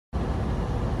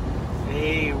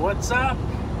Hey, what's up?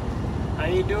 How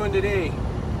you doing today?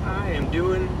 I am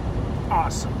doing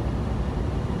awesome.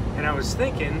 And I was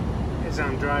thinking, as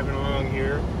I'm driving along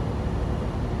here,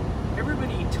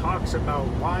 everybody talks about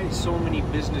why so many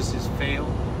businesses fail.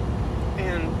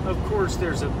 And of course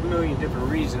there's a million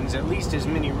different reasons, at least as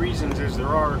many reasons as there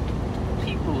are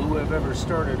people who have ever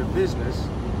started a business.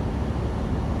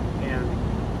 And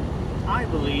I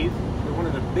believe that one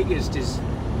of the biggest is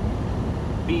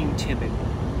being timid,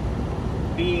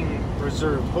 being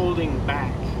reserved, holding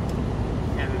back.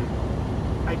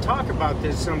 And I talk about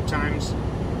this sometimes,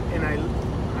 and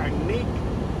I make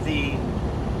the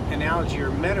analogy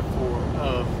or metaphor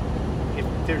of if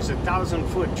there's a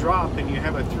 1,000-foot drop and you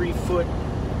have a 3-foot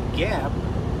gap,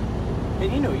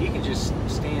 then you can just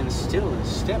stand still and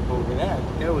step over that.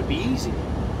 That would be easy.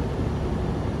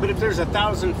 But if there's a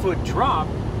 1,000-foot drop,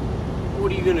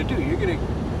 what are you going to do? You're going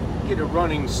to get a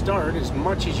running start as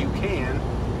much as you can,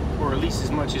 or at least as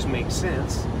much as makes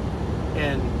sense,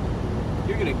 and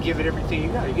you're going to give it everything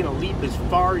you got. You're going to leap as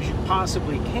far as you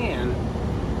possibly can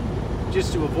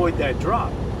just to avoid that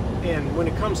drop. And when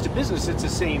it comes to business, it's the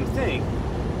same thing.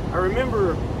 I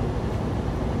remember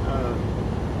a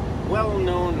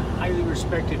well-known, highly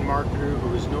respected marketer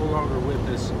who is no longer with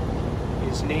us.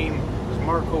 His name was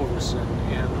Mark Overson,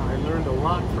 and I learned a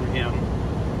lot from him.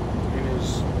 And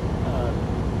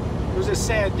it was a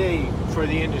sad day for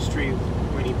the industry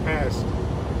when he passed.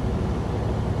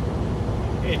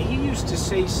 And he used to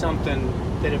say something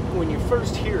that when you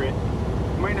first hear it,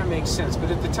 it might not make sense,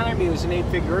 but at the time he was an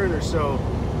 8-figure earner, so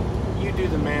you do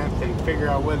the math and figure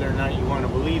out whether or not you want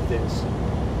to believe this.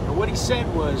 And what he said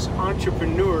was,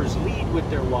 entrepreneurs lead with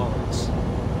their wallets.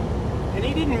 And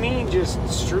he didn't mean just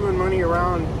strewing money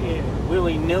around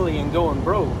willy-nilly and going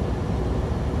broke.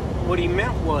 What he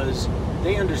meant was,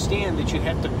 they understand that you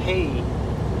have to pay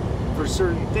for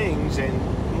certain things, and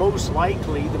most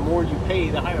likely the more you pay,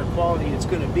 the higher quality it's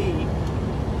going to be.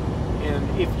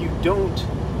 And if you don't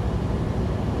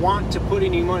want to put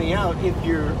any money out, if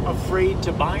you're afraid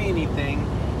to buy anything,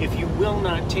 if you will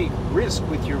not take risk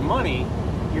with your money,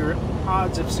 your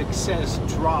odds of success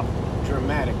drop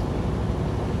dramatically.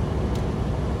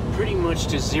 Pretty much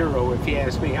to zero, if you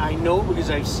ask me. I know, because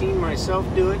I've seen myself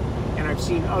do it, and I've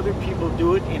seen other people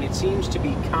do it, and it seems to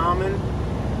be common.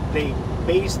 They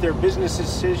base their business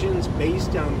decisions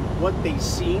based on what they've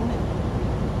seen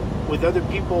with other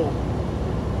people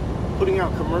putting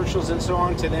out commercials and so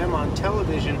on to them on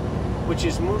television, which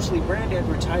is mostly brand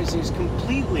advertising, is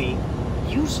completely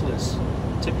useless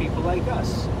to people like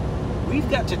us. We've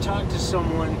got to talk to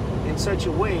someone in such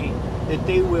a way that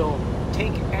they will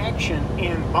take action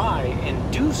and buy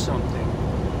and do something.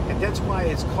 And that's why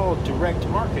it's called direct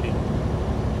marketing.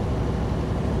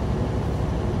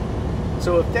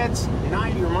 So if that's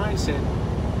not your mindset,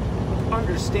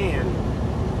 understand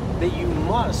that you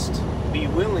must be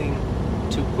willing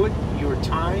to put your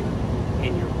time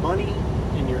and your money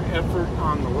and your effort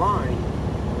on the line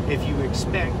if you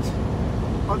expect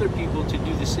other people to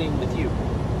do the same with you.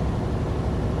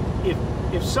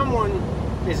 If someone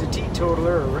is a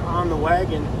teetotaler or on the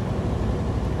wagon,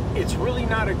 it's really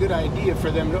not a good idea for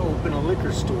them to open a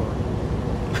liquor store.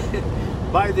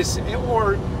 Buy this,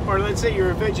 or let's say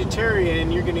you're a vegetarian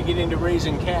and you're going to get into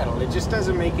raising cattle. It just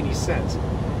doesn't make any sense.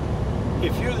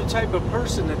 If you're the type of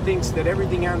person that thinks that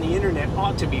everything on the internet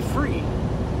ought to be free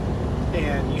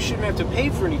and you shouldn't have to pay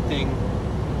for anything,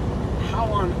 how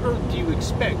on earth do you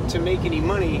expect to make any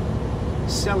money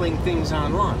selling things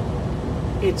online?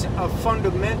 It's a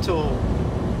fundamental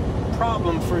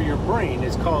problem for your brain.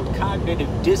 It's called cognitive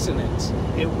dissonance.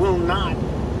 It will not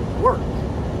work.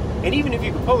 And even if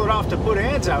you can pull it off to put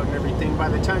ads out and everything, by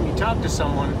the time you talk to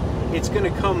someone, it's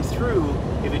going to come through,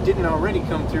 if it didn't already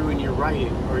come through in your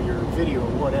writing or your video or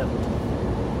whatever.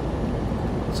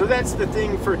 So that's the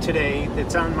thing for today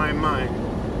that's on my mind,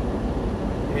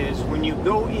 is when you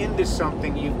go into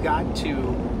something, you've got to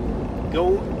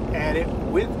go at it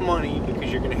with money, because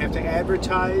you're going to have to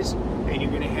advertise, and you're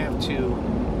going to have to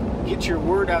get your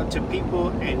word out to people,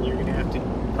 and you're going to have to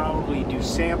probably do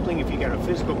sampling if you got a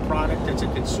physical product that's a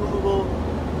consumable.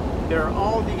 There are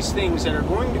all these things that are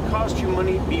going to cost you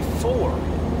money before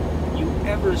you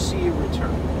ever see a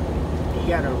return.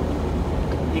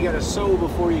 You gotta sow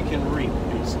before you can reap,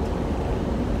 basically.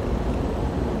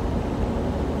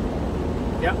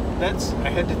 Yeah, I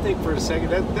had to think for a second.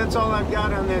 That's all I've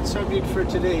got on that subject for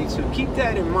today, so keep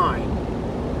that in mind.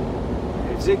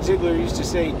 Zig Ziglar used to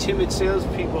say, timid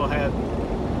salespeople have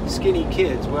skinny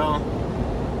kids. Well,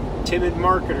 timid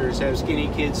marketers have skinny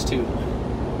kids too.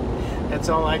 That's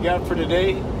all I got for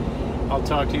today. I'll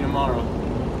talk to you tomorrow.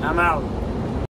 I'm out.